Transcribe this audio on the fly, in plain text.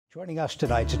Joining us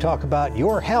tonight to talk about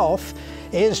your health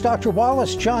is Dr.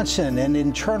 Wallace Johnson, an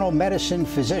internal medicine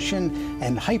physician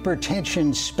and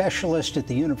hypertension specialist at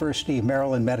the University of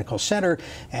Maryland Medical Center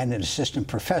and an assistant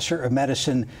professor of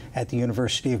medicine at the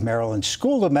University of Maryland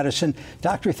School of Medicine.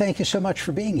 Doctor, thank you so much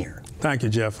for being here. Thank you,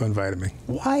 Jeff, for inviting me.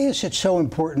 Why is it so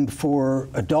important for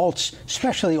adults,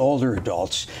 especially older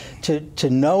adults, to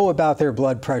know about their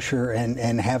blood pressure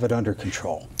and have it under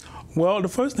control? Well, the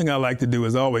first thing I like to do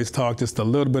is always talk just a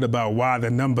little bit about why the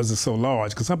numbers are so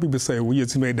large. Because some people say, well, you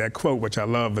just made that quote, which I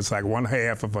love. It's like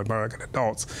 1/2 of American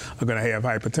adults are going to have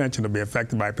hypertension or be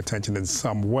affected by hypertension in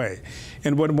some way.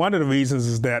 And one of the reasons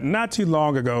is that not too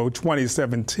long ago,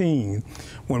 2017,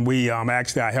 when we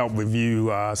I helped review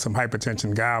some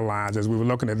hypertension guidelines, as we were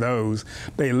looking at those,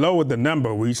 they lowered the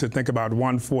number. We used to think about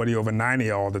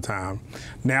 140/90 all the time.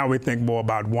 Now we think more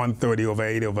about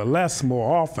 130/80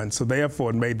 more often. So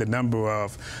therefore, it made the number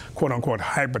of quote-unquote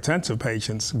hypertensive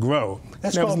patients grow.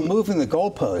 That's called moving the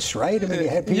goalposts, right? I mean, you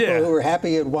had people who were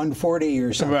happy at 140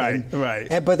 or something.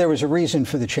 Right. But there was a reason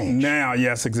for the change. Now,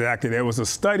 yes, exactly. There was a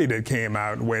study that came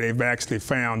out where they've actually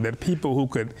found that people who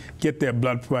could get their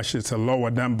blood pressure to lower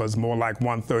numbers, more like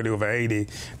 130/80,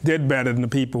 did better than the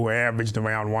people who averaged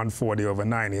around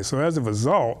 140/90. So as a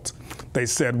result, they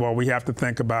said, well, we have to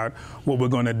think about what we're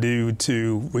going to do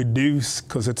to reduce,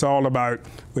 because it's all about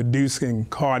reducing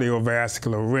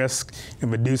cardiovascular risk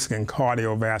and reducing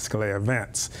cardiovascular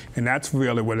events. And that's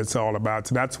really what it's all about.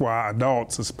 So that's why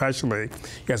adults, especially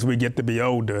as we get to be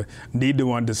older, need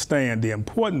to understand the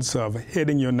importance of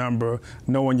hitting your number,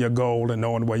 knowing your goal, and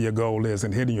knowing where your goal is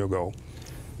and hitting your goal.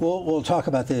 We'll talk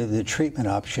about the treatment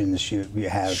options you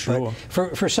have. Sure.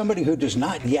 But for somebody who does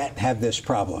not yet have this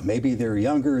problem, maybe they're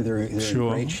younger, they're in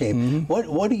great shape,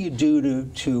 what do you do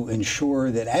to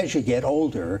ensure that as you get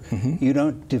older, you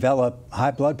don't develop high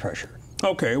blood pressure?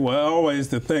 Okay, well, always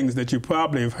the things that you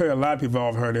probably have heard, a lot of people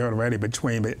have heard already,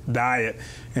 between diet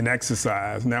and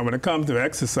exercise. Now, when it comes to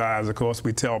exercise, of course,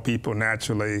 we tell people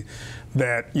naturally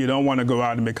that you don't want to go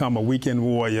out and become a weekend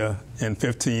warrior in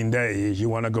 15 days. You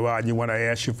want to go out and you want to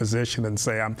ask your physician and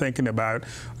say, I'm thinking about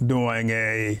doing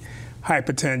a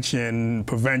hypertension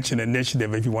prevention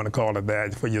initiative, if you want to call it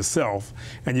that, for yourself.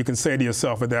 And you can say to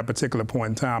yourself at that particular point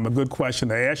in time, a good question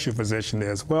to ask your physician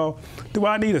is, well, do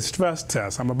I need a stress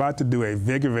test? I'm about to do a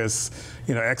vigorous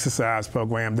exercise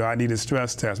program. Do I need a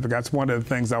stress test? Because that's one of the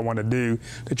things I want to do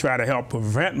to try to help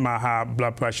prevent my high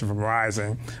blood pressure from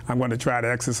rising. I'm going to try to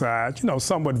exercise,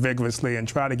 somewhat vigorously and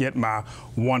try to get my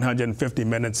 150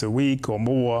 minutes a week or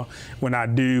more when I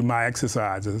do my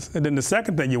exercises. And then the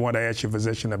second thing you want to ask your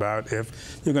physician about,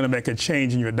 if you're going to make a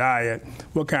change in your diet,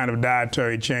 what kind of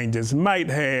dietary changes might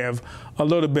have a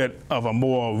little bit of a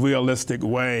more realistic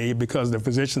way, because the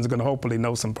physician's going to hopefully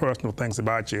know some personal things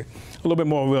about you, a little bit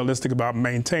more realistic about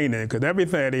maintaining, because every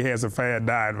fatty has a fad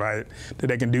diet, right, that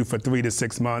they can do for 3 to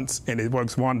 6 months, and it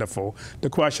works wonderful. The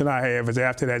question I have is,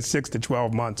 after that 6 to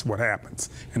 12 months, what happens?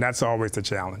 And that's always the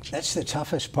challenge. That's the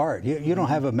toughest part. You don't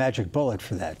have a magic bullet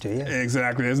for that, do you?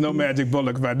 Exactly. There's no magic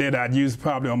bullet. If I did, I'd use it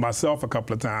probably on myself a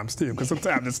couple of times, too, because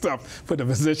sometimes it's tough for the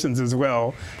physicians as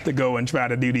well to go and try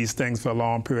to do these things for a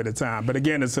long period of time. But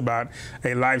again, it's about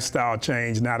a lifestyle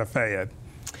change, not a fad.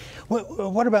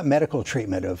 What about medical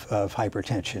treatment of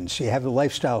hypertension? So you have the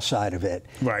lifestyle side of it,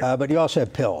 right. But you also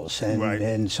have pills, right.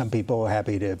 and some people are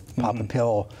happy to pop a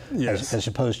pill as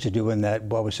opposed to doing that,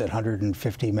 what was it,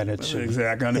 150 minutes?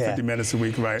 Exactly, 150 minutes a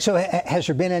week, right. So has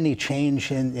there been any change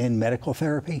in medical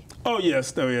therapy? Oh,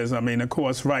 yes, there is. I mean, of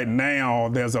course, right now,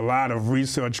 there's a lot of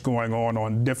research going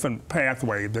on different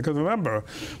pathways. Because remember,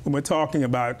 when we're talking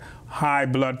about high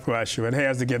blood pressure, it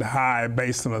has to get high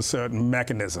based on a certain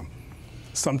mechanism.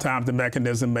 Sometimes the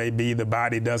mechanism may be the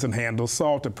body doesn't handle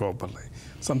salt appropriately.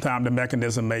 Sometimes the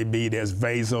mechanism may be there's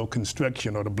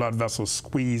vasoconstriction, or the blood vessels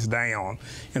squeeze down,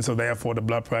 and so therefore the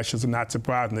blood pressures are not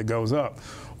surprising, it goes up.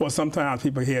 Or sometimes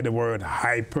people hear the word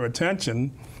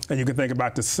hypertension, and you can think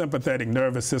about the sympathetic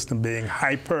nervous system being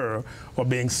hyper or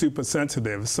being super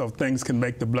sensitive, so things can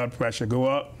make the blood pressure go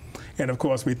up. And of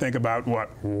course, we think about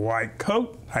white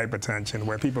coat hypertension,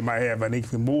 where people might have an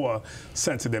even more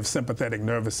sensitive sympathetic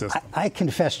nervous system. I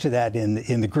confessed to that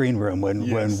in the green room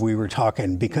when we were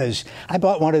talking, because I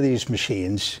bought one of these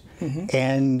machines,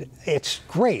 and it's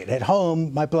great. At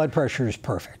home, my blood pressure is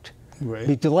perfect. Right.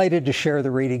 Be delighted to share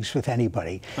the readings with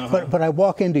anybody. But I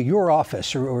walk into your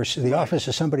office or the office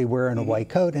of somebody wearing a white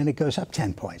coat, and it goes up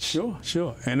 10 points. Sure,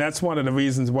 sure. And that's one of the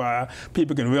reasons why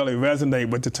people can really resonate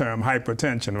with the term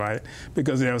hypertension, right?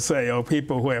 Because they'll say, oh,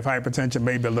 people who have hypertension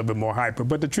may be a little bit more hyper.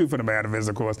 But the truth of the matter is,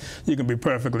 of course, you can be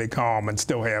perfectly calm and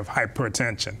still have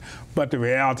hypertension. But the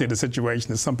reality of the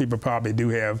situation is some people probably do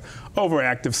have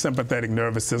overactive sympathetic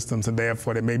nervous systems, and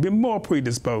therefore they may be more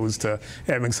predisposed to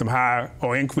having some high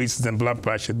or increases in blood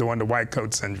pressure during the white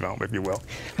coat syndrome, if you will.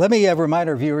 Let me remind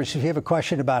our viewers, if you have a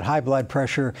question about high blood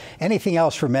pressure, anything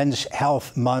else for Men's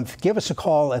Health Month, give us a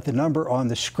call at the number on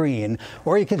the screen,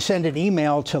 or you can send an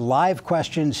email to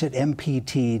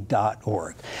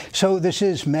livequestions@mpt.org. So this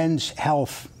is Men's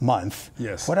Health Month.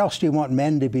 Yes. What else do you want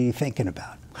men to be thinking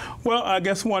about? Well, I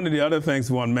guess one of the other things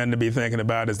we want men to be thinking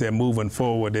about as they're moving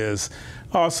forward is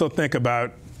also think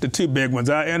about the two big ones.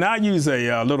 I use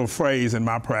a little phrase in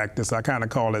my practice. I kind of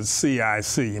call it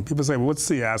CIC. And people say, well, what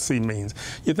CIC means?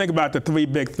 You think about the three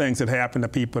big things that happen to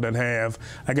people that have,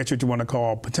 I guess what you want to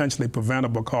call potentially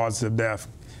preventable causes of death: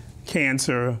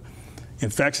 cancer,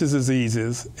 infectious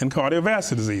diseases, and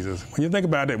cardiovascular diseases. When you think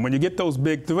about it, when you get those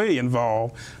big three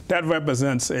involved, that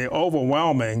represents an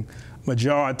overwhelming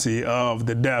majority of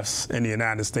the deaths in the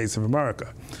United States of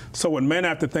America. So what men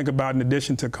have to think about, in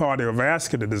addition to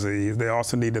cardiovascular disease, they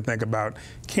also need to think about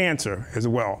cancer as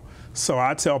well. So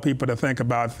I tell people to think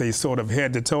about the sort of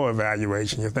head-to-toe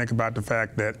evaluation. You think about the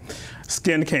fact that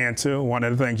skin cancer, one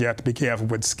of the things you have to be careful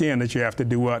with skin is you have to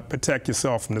do what? Protect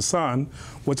yourself from the sun.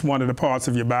 What's one of the parts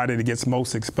of your body that gets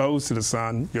most exposed to the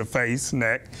sun? Your face,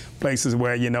 neck, places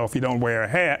where, you know, if you don't wear a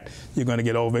hat, you're going to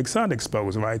get sun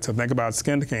exposed, right? So think about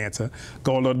skin cancer.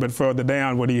 Go a little bit further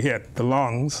down, what do you hit? The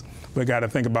lungs. We got to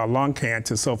think about lung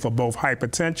cancer. So for both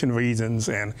hypertension reasons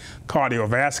and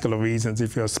cardiovascular reasons,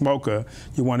 if you're a smoker,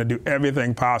 you want to do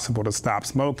everything possible to stop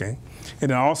smoking.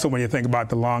 And then also when you think about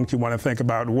the lungs, you want to think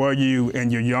about, were you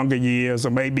in your younger years,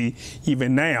 or maybe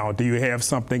even now, do you have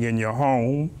something in your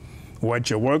home or at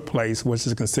your workplace which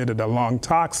is considered a lung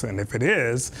toxin? If it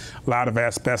is, a lot of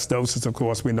asbestosis, of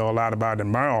course, we know a lot about in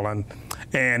Maryland.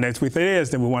 And if it is,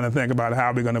 then we want to think about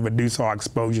how we're going to reduce our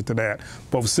exposure to that.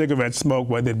 Both cigarette smoke,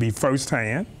 whether it be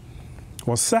firsthand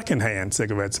or secondhand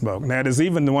cigarette smoke. Now, there's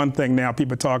even the one thing now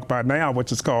people talk about now,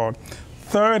 which is called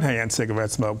third-hand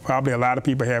cigarette smoke. Probably a lot of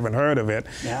people haven't heard of it.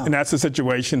 Yeah. And that's a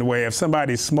situation where if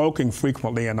somebody's smoking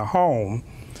frequently in the home,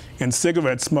 and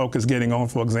cigarette smoke is getting on,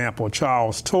 for example,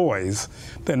 child's toys,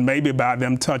 then maybe by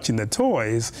them touching the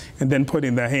toys and then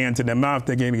putting their hands in their mouth,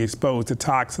 they're getting exposed to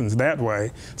toxins that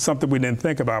way, something we didn't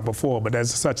think about before. But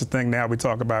there's such a thing now, we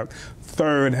talk about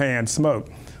third-hand smoke.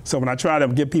 So when I try to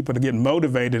get people to get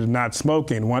motivated and not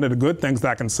smoking, one of the good things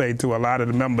I can say to a lot of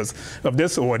the members of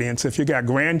this audience, if you got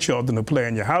grandchildren who play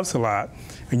in your house a lot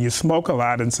and you smoke a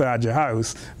lot inside your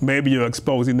house, maybe you're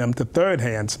exposing them to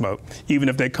third-hand smoke, even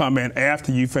if they come in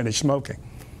after you finish smoking.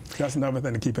 That's another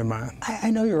thing to keep in mind. I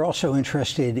know you're also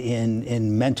interested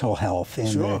in mental health and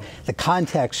sure. the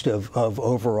context of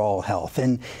overall health,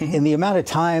 and in the amount of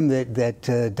time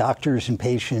that doctors and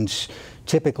patients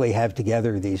typically have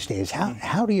together these days.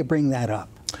 How do you bring that up?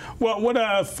 Well, what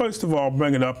I first of all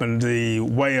bring it up in the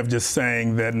way of just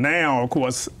saying that now, of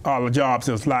course, our jobs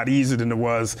is a lot easier than it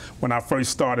was when I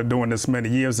first started doing this many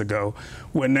years ago.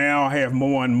 We now have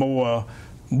more and more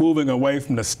moving away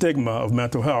from the stigma of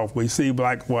mental health. We see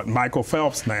like what Michael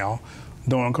Phelps now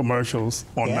doing commercials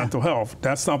on mental health.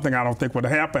 That's something I don't think would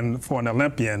have happened for an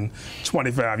Olympian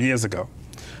 25 years ago.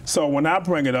 So when I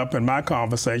bring it up in my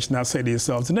conversation, I say to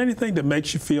yourselves, is there anything that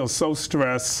makes you feel so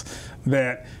stressed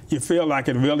that you feel like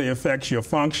it really affects your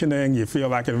functioning, you feel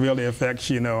like it really affects,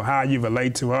 you know, how you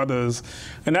relate to others?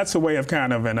 And that's a way of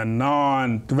kind of in a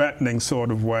non-threatening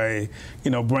sort of way, you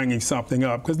know, bringing something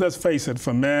up. Because let's face it,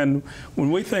 for men,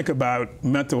 when we think about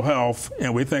mental health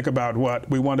and we think about what,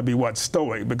 we want to be what,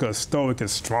 stoic, because stoic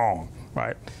is strong,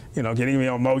 right? You know, getting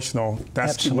real emotional,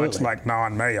 that's Absolutely. Too much like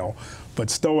non-male. But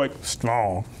stoic,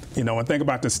 strong, you know, and think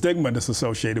about the stigma that's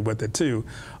associated with it too.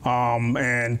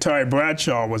 And Terry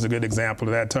Bradshaw was a good example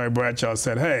of that. Terry Bradshaw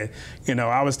said, hey, you know,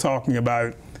 I was talking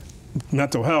about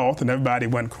mental health and everybody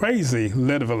went crazy,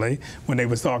 literally, when they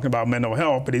was talking about mental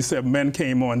health. But he said men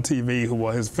came on TV who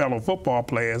were his fellow football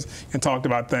players and talked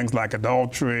about things like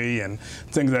adultery and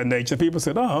things of that nature. People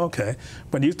said, oh, okay.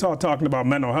 But you start talking about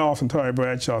mental health, and Terry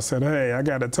Bradshaw said, hey, I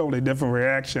got a totally different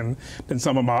reaction than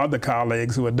some of my other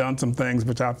colleagues who had done some things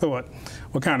which I thought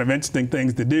were kind of interesting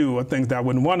things to do, or things that I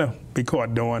wouldn't want to be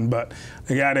caught doing. But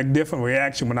I got a different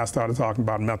reaction when I started talking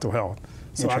about mental health.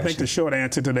 So I think the short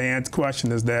answer to the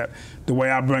question is that the way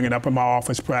I bring it up in my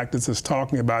office practice is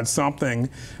talking about something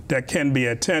that can be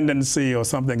a tendency or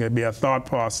something that can be a thought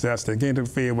process that can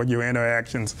interfere with your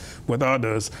interactions with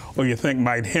others, or you think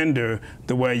might hinder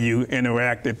the way you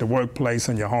interact at the workplace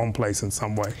and your home place in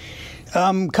some way.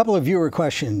 Couple of viewer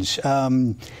questions.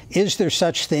 Is there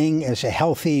such thing as a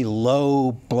healthy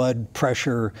low blood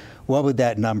pressure? What would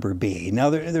that number be? Now,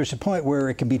 there's a point where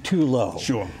it can be too low.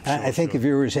 Sure. I think the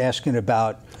viewer is asking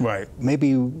about right.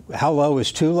 maybe how low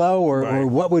is too low, or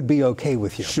what would be okay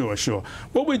with you? Sure.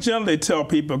 What we generally tell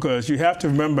people, because you have to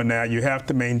remember now, you have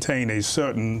to maintain a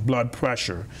certain blood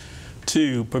pressure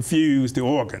to perfuse the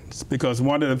organs, because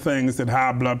one of the things that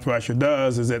high blood pressure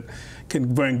does is it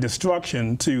can bring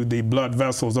destruction to the blood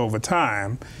vessels over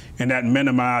time, and that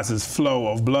minimizes flow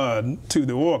of blood to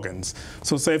the organs.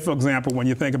 So say, for example, when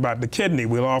you think about the kidney,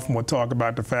 we'll often talk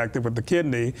about the fact that with the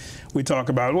kidney, we talk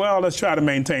about, well, let's try to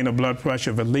maintain a blood pressure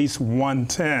of at least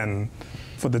 110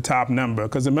 for the top number.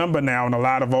 Because remember now, in a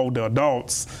lot of older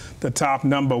adults, the top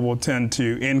number will tend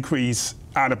to increase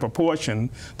out of proportion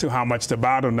to how much the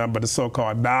bottom number, the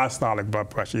so-called diastolic blood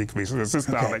pressure increases. The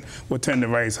systolic will tend to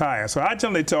raise higher. So I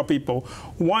generally tell people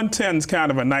 110 is kind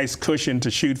of a nice cushion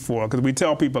to shoot for, because we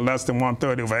tell people less than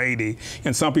 130 over 80,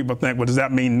 and some people think, well, does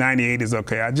that mean 98 is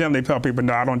okay? I generally tell people,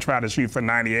 no, I don't try to shoot for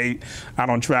 98. I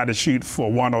don't try to shoot for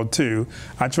 102.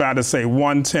 I try to say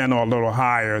 110 or a little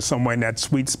higher, somewhere in that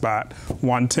sweet spot,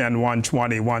 110,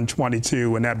 120,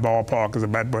 122, and that ballpark is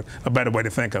a better way to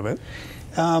think of it.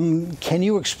 Can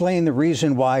you explain the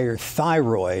reason why your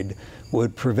thyroid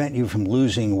would prevent you from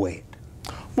losing weight?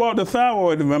 Well, the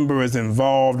thyroid, remember, is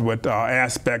involved with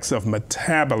aspects of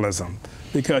metabolism,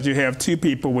 because you have two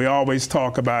people. We always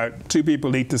talk about two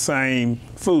people eat the same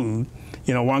food.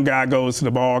 You know, one guy goes to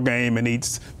the ball game and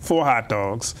eats 4 hot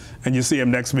dogs, and you see him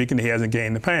next week and he hasn't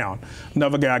gained a pound.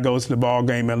 Another guy goes to the ball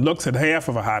game and looks at half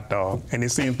of a hot dog, and it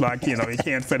seems like, you know, he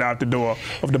can't fit out the door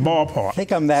of the ballpark. I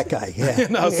think I'm that guy, yeah. You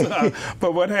know,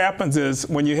 but what happens is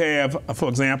when you have, for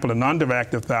example, an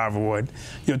underactive thyroid,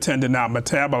 you'll tend to not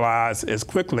metabolize as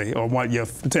quickly, or what your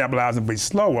metabolism will be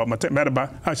slower.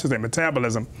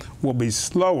 Metabolism will be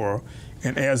slower.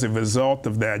 And as a result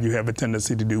of that, you have a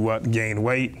tendency to do what? Gain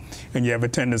weight. And you have a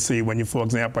tendency when you, for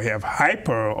example, have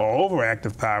hyper or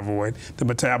overactive thyroid, the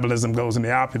metabolism goes in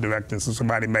the opposite direction, so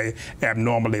somebody may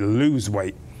abnormally lose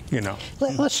weight. You know.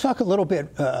 Let's talk a little bit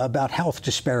about health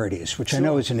disparities, which I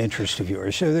know is an interest of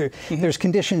yours. So there's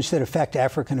conditions that affect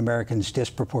African Americans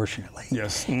disproportionately.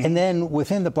 Yes. And then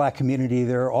within the black community,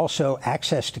 there are also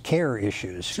access to care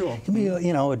issues. Sure. It can be,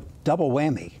 you know, a double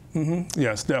whammy.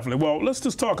 Yes, definitely. Well, let's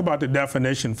just talk about the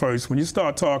definition first. When you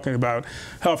start talking about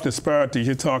health disparities,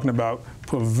 you're talking about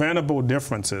preventable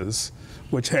differences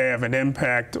which have an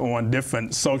impact on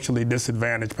different socially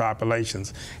disadvantaged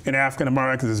populations. And African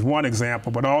Americans is one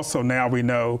example, but also now we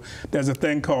know there's a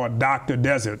thing called doctor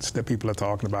deserts that people are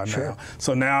talking about now.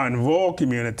 So now in rural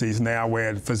communities now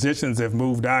where physicians have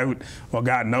moved out or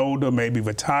gotten older, maybe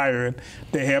retired,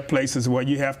 they have places where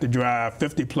you have to drive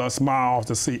 50+ miles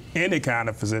to see any kind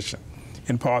of physician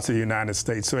in parts of the United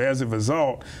States. So as a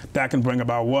result, that can bring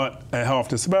about what? A health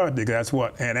disparity. That's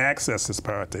what? An access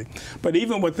disparity. But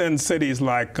even within cities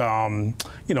like,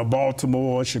 you know,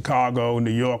 Baltimore, Chicago,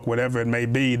 New York, whatever it may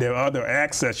be, there are other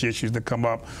access issues that come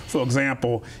up. For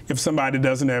example, if somebody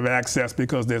doesn't have access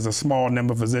because there's a small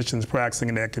number of physicians practicing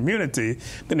in their community,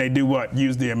 then they do what?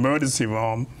 Use the emergency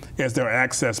room as their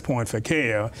access point for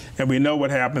care. And we know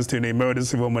what happens to the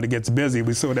emergency room when it gets busy.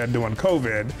 We saw that during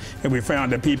COVID, and we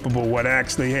found that people would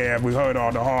actually have, we heard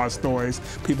all the horror stories,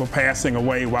 people passing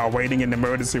away while waiting in the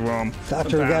emergency room.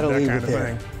 Doctor, we got to leave it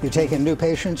there. You taking new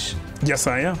patients? Yes,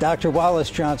 I am. Dr. Wallace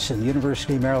Johnson,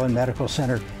 University of Maryland Medical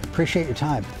Center. Appreciate your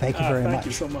time. Thank you very much. Thank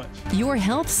you so much. Your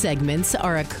health segments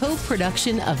are a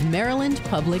co-production of Maryland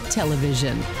Public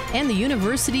Television and the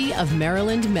University of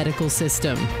Maryland Medical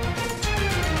System.